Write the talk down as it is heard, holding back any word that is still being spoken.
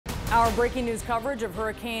Our breaking news coverage of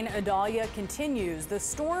Hurricane Idalia continues. The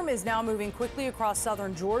storm is now moving quickly across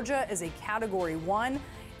southern Georgia as a Category 1.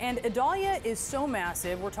 And Idalia is so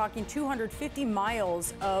massive, we're talking 250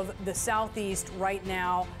 miles of the southeast right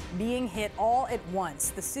now being hit all at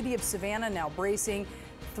once. The city of Savannah now bracing,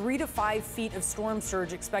 3 to 5 feet of storm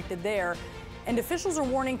surge expected there. And officials are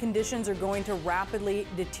warning conditions are going to rapidly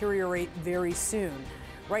deteriorate very soon.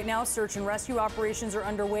 Right now, search and rescue operations are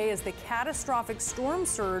underway as the catastrophic storm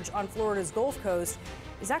surge on Florida's Gulf Coast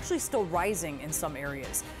is actually still rising in some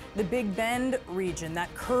areas. The Big Bend region,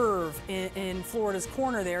 that curve in Florida's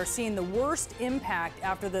corner there, seeing the worst impact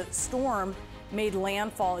after the storm made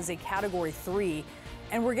landfall as a Category 3.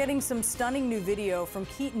 And we're getting some stunning new video from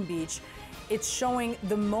Keaton Beach. It's showing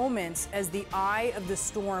the moments as the eye of the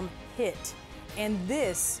storm hit. And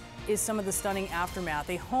this is some of the stunning aftermath.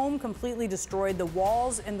 A home completely destroyed, the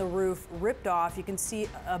walls and the roof ripped off. You can see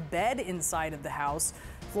a bed inside of the house.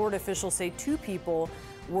 Florida officials say 2 people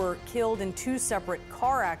were killed in 2 separate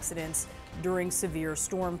car accidents during severe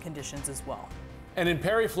storm conditions as well. And in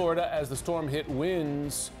Perry, Florida, as the storm hit,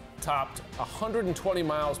 winds topped 120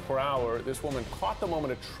 miles per hour. This woman caught the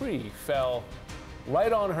moment a tree fell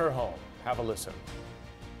right on her home. Have a listen.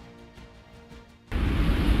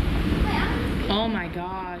 Oh my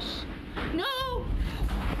gosh. No! Oh.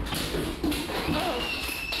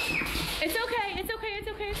 It's okay, it's okay, it's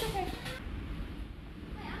okay, it's okay.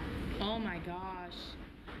 Oh my gosh.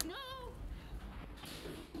 No! Oh.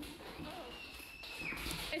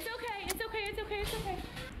 It's okay, it's okay, it's okay, it's okay.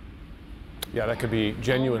 Yeah, that could be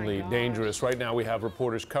genuinely dangerous. Right now we have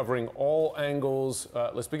reporters covering all angles.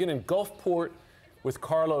 Let's begin in Gulfport with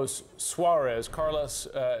Carlos Suarez. Carlos,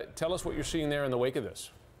 tell us what you're seeing there in the wake of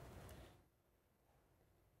this.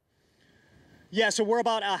 Yeah, so we're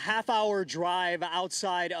about a half-hour drive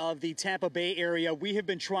outside of the Tampa Bay area. We have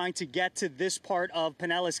been trying to get to this part of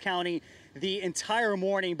Pinellas County the entire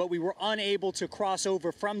morning, but we were unable to cross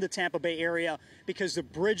over from the Tampa Bay area because the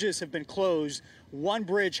bridges have been closed. One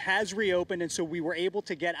bridge has reopened, and so we were able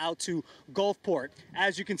to get out to Gulfport.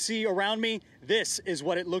 As you can see around me, this is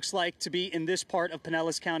what it looks like to be in this part of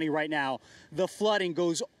Pinellas County right now. The flooding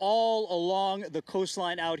goes all along the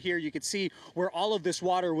coastline out here. You can see where all of this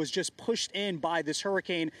water was just pushed in by this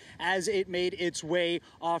hurricane as it made its way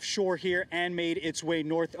offshore here and made its way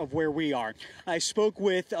north of where we are. I spoke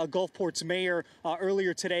with Gulfport's mayor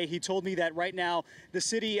earlier today. He told me that right now the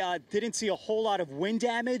city didn't see a whole lot of wind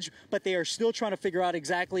damage, but they are still trying to figure out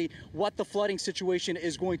exactly what the flooding situation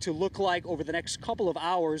is going to look like over the next couple of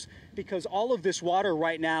hours, because all of this water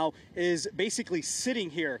right now is basically sitting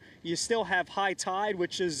here. You still have high tide,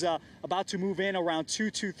 which is about to move in around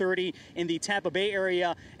 2:30 in the Tampa Bay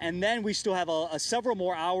area, and then we still have several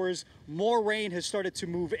more hours. More rain has started to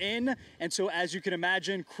move in, and so as you can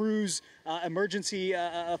imagine, crews, emergency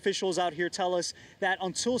officials out here tell us that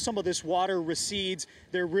until some of this water recedes,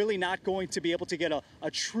 they're really not going to be able to get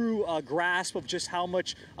a true grasp of just how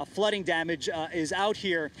much flooding damage is out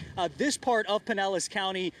here. This part of Pinellas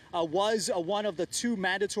County was one of the 2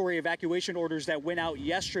 mandatory evacuation orders that went out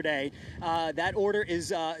yesterday. That order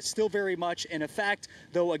is still very much in effect,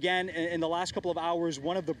 though again, in the last couple of hours,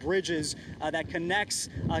 one of the bridges that connects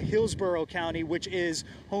Hillsborough County, which is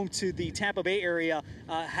home to the Tampa Bay area,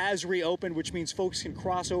 has reopened, which means folks can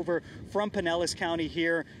cross over from Pinellas County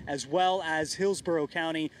here as well as Hillsborough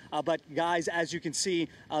County. But guys, as you can see,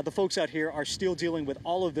 the folks out here are still dealing with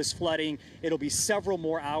all of this flooding. It'll be several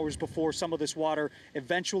more hours before some of this water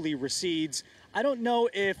eventually recedes. I don't know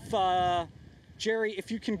if Jerry, if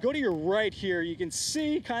you can go to your right here, you can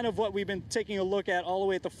see kind of what we've been taking a look at all the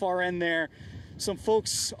way at the far end there. Some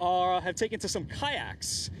folks have taken to some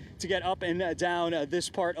kayaks to get up and down this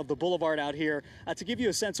part of the boulevard out here. To give you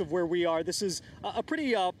a sense of where we are, this is a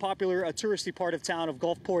pretty popular touristy part of town of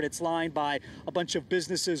Gulfport. It's lined by a bunch of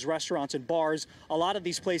businesses, restaurants, and bars. A lot of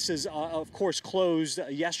these places, of course, closed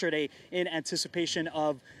yesterday in anticipation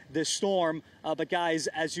of this storm. But guys,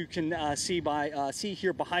 as you can see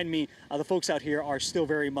here behind me, the folks out here are still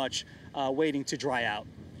very much waiting to dry out.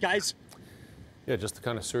 Guys? Yeah, just the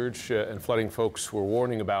kind of surge and flooding folks were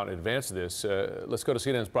warning about in advance of this. Let's go to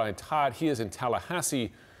CNN's Brian Todd. He is in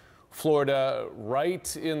Tallahassee, Florida,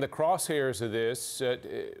 right in the crosshairs of this.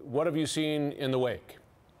 What have you seen in the wake?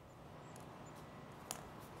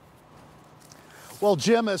 Well,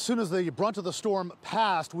 Jim, as soon as the brunt of the storm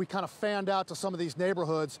passed, we kind of fanned out to some of these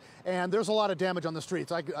neighborhoods, and there's a lot of damage on the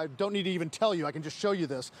streets. I don't need to even tell you, I can just show you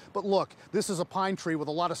this. But look, this is a pine tree with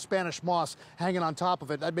a lot of Spanish moss hanging on top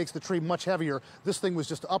of it. That makes the tree much heavier. This thing was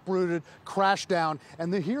just uprooted, crashed down,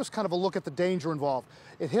 and then here's kind of a look at the danger involved.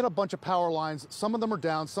 It hit a bunch of power lines. Some of them are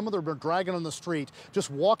down, some of them are dragging on the street.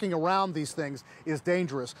 Just walking around these things is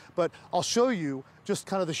dangerous. But I'll show you just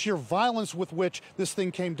kind of the sheer violence with which this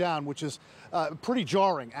thing came down, which is pretty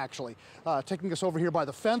jarring, actually. Taking us over here by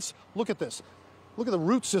the fence, look at this. Look at the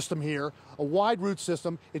root system here, a wide root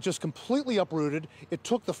system. It just completely uprooted. It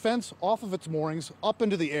took the fence off of its moorings, up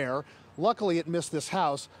into the air. Luckily, it missed this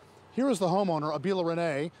house. Here is the homeowner, Abila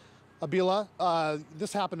Renee. Abila,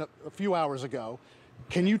 this happened a few hours ago.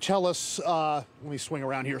 Can you tell us, let me swing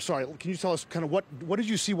around here, sorry. Can you tell us kind of what did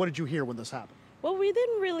you see, what did you hear when this happened? Well, we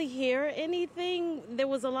didn't really hear anything. There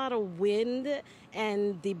was a lot of wind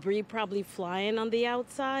and debris probably flying on the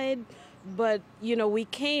outside. But, you know, we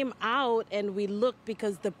came out and we looked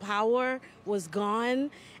because the power was gone.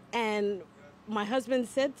 And my husband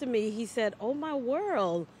said to me, he said, "Oh, my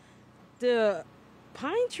world, the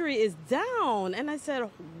pine tree is down." And I said,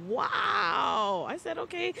 wow. I said,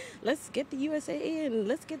 okay, let's get the USA in.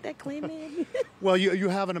 Let's get that claim in. Well, you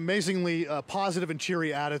have an amazingly positive and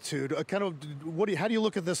cheery attitude. How do you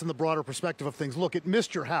look at this in the broader perspective of things? Look, it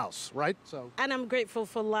missed your house, right? And I'm grateful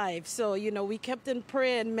for life. So, you know, we kept in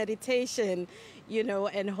prayer and meditation, you know,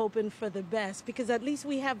 and hoping for the best because at least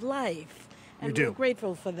we have life. And we're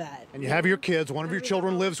grateful for that. And you have your kids. One of your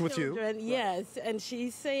children lives with you. Yes, and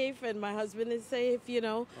she's safe, and my husband is safe, you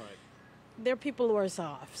know. There are people worse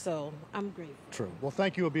off, so I'm grateful. True. Well,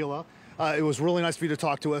 thank you, Abila. It was really nice for you to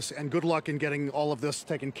talk to us, and good luck in getting all of this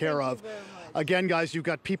taken care of. Again, guys, you've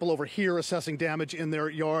got people over here assessing damage in their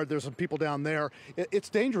yard. There's some people down there. It's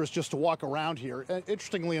dangerous just to walk around here.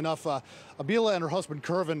 Interestingly enough, Abila and her husband,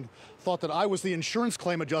 Kervin, thought that I was the insurance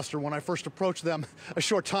claim adjuster when I first approached them a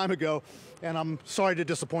short time ago, and I'm sorry to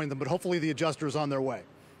disappoint them, but hopefully the adjuster is on their way.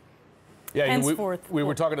 Yeah, we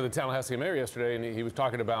were talking to the Tallahassee mayor yesterday, and he was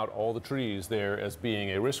talking about all the trees there as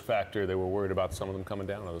being a risk factor. They were worried about some of them coming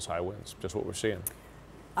down on those high winds, just what we're seeing.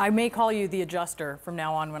 I may call you the adjuster from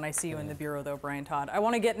now on when I see you in the Bureau, though, Brian Todd. I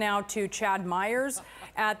want to get now to Chad Myers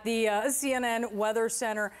at the CNN Weather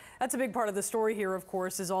Center. That's a big part of the story here, of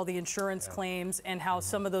course, is all the insurance claims and how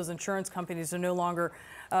some of those insurance companies are no longer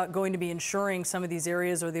going to be insuring some of these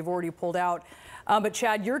areas, or they've already pulled out. But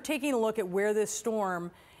Chad, you're taking a look at where this storm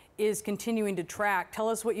is continuing to track. Tell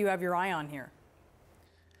us what you have your eye on here.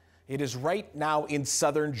 It is right now in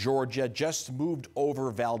southern Georgia, just moved over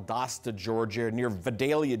Valdosta, Georgia, near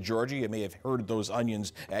Vidalia, Georgia. You may have heard those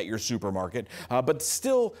onions at your supermarket. But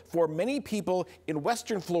still, for many people in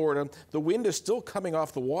western Florida, the wind is still coming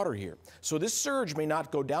off the water here. So this surge may not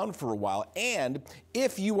go down for a while. And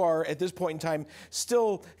if you are, at this point in time,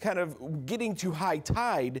 still kind of getting to high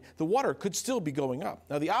tide, the water could still be going up.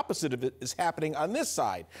 Now, the opposite of it is happening on this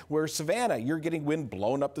side, where Savannah, you're getting wind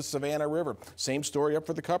blown up the Savannah River. Same story up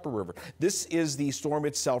for the Cupper River. This is the storm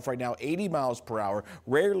itself right now, 80 miles per hour.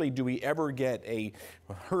 Rarely do we ever get a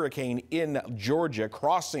hurricane in Georgia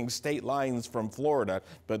crossing state lines from Florida,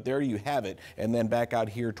 but there you have it. And then back out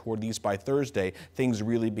here toward the east by Thursday, things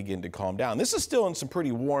really begin to calm down. This is still in some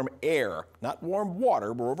pretty warm air, not warm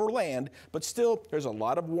water, we're over land, but still there's a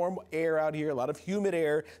lot of warm air out here, a lot of humid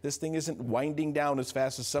air. This thing isn't winding down as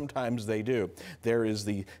fast as sometimes they do. There is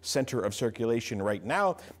the center of circulation right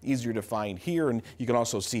now, easier to find here, and you can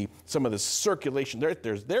also see some of the circulation.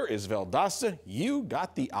 There is Valdosta. You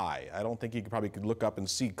got the eye. I don't think you could look up and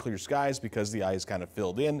see clear skies because the eye is kind of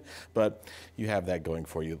filled in, but you have that going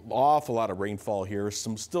for you. Awful lot of rainfall here,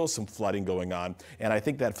 still some flooding going on, and I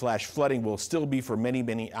think that flash flooding will still be for many,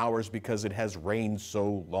 many hours because it has rained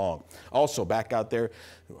so long. Also, back out there,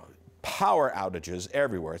 power outages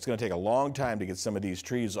everywhere. It's going to take a long time to get some of these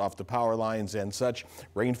trees off the power lines and such.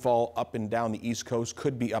 Rainfall up and down the East Coast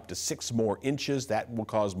could be up to 6 more inches. That will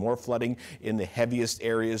cause more flooding in the heaviest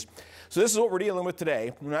areas. So this is what we're dealing with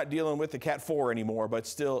today. We're not dealing with the Cat 4 anymore, but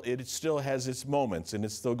still, it still has its moments, and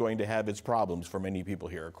it's still going to have its problems for many people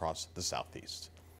here across the Southeast.